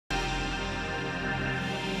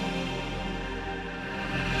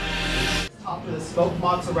smoked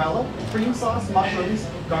mozzarella, cream sauce, mushrooms,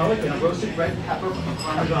 garlic, and a roasted red pepper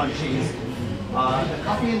Parmesan cheese.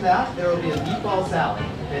 Accompanying that, there will be a meatball salad.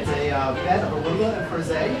 It's a bed of arugula and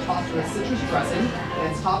frisee topped with citrus dressing,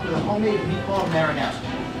 and it's topped with a homemade meatball marinara.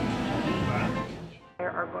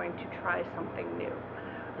 Are going to try something new.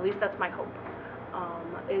 At least that's my hope.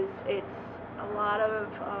 It's a lot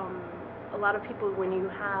of people, when you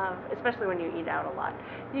have, especially when you eat out a lot,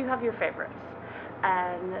 you have your favorites,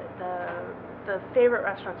 and the favorite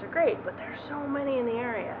restaurants are great, but there's so many in the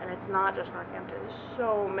area, and it's not just Northampton. There's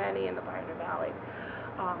so many in the Pioneer Valley.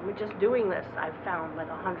 Just doing this, I've found like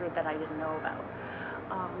 100 that I didn't know about.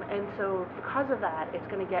 And so because of that, it's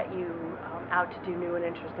going to get you out to do new and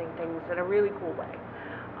interesting things in a really cool way.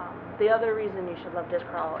 The other reason you should love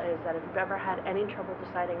Dishcrawl is that if you've ever had any trouble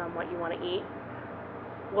deciding on what you want to eat,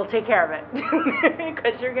 we'll take care of it.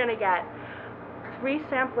 Because you're going to get 3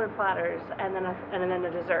 sampler platters and then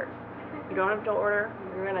a dessert. You don't have to order.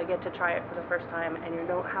 You're going to get to try it for the first time, and you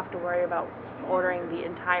don't have to worry about ordering the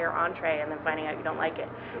entire entree and then finding out you don't like it.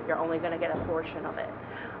 You're only going to get a portion of it,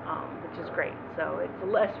 which is great. So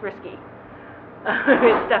it's less risky.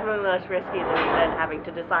 It's definitely less risky than having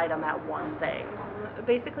to decide on that one thing.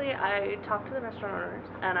 Basically, I talk to the restaurant owners,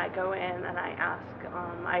 and I go in and I ask,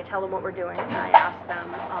 I tell them what we're doing, and I ask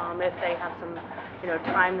them if they have some,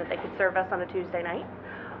 time that they could serve us on a Tuesday night.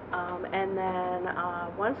 And then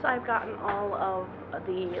once I've gotten all of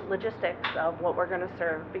the logistics of what we're going to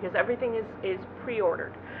serve, because everything is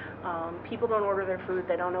pre-ordered. People don't order their food,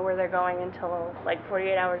 they don't know where they're going until like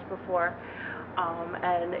 48 hours before.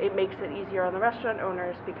 And it makes it easier on the restaurant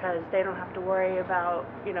owners because they don't have to worry about,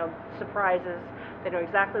 surprises. They know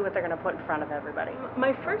exactly what they're going to put in front of everybody.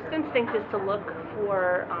 My first instinct is to look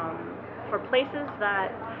for places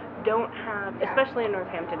that don't have, especially in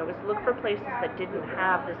Northampton, it was to look for places that didn't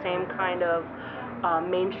have the same kind of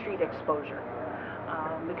Main Street exposure.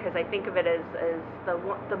 Because I think of it as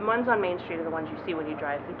the ones on Main Street are the ones you see when you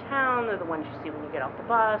drive through town, they're the ones you see when you get off the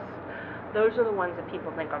bus. Those are the ones that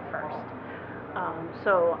people think of first.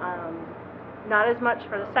 Not as much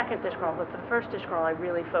for the second dish crawl, but for the first dish crawl, I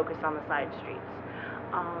really focused on the side streets.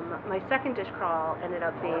 My second dish crawl ended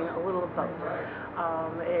up being a little of both.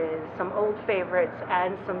 Is some old favorites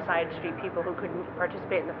and some side street people who couldn't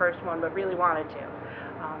participate in the first one but really wanted to.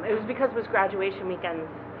 It was because it was graduation weekends,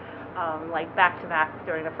 like back to back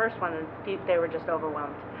during the first one, and they were just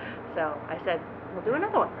overwhelmed. So I said, we'll do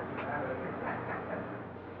another one.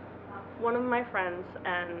 One of my friends,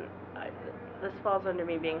 and this falls under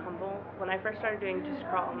me being humble, when I first started doing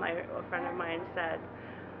Dishcrawl, a friend of mine said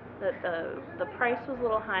that the price was a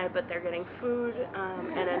little high, but they're getting food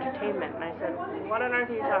and entertainment. And I said, what on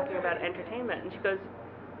earth are you talking about entertainment? And she goes,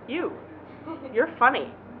 you're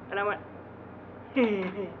funny. And I went,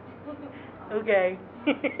 okay.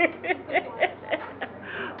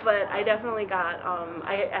 But I definitely got,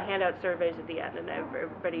 I hand out surveys at the end, and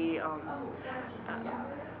everybody,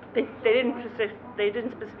 they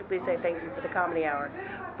didn't specifically say thank you for the comedy hour,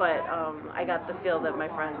 but I got the feel that my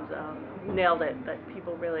friends nailed it, that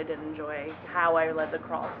people really did enjoy how I led the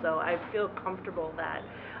crawl. So I feel comfortable that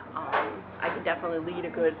I could definitely lead a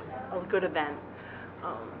good event.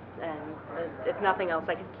 And if nothing else,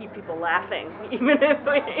 I could keep people laughing, even if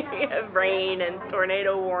we have rain and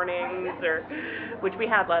tornado warnings, which we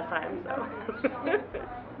had last time. So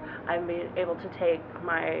I'm able to take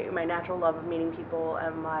my natural love of meeting people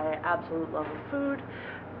and my absolute love of food,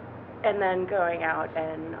 and then going out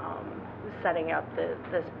and setting up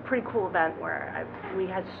this pretty cool event where we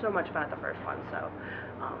had so much fun at the first one. So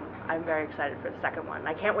I'm very excited for the second one.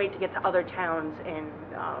 I can't wait to get to other towns in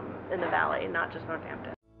the valley, not just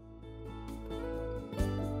Northampton.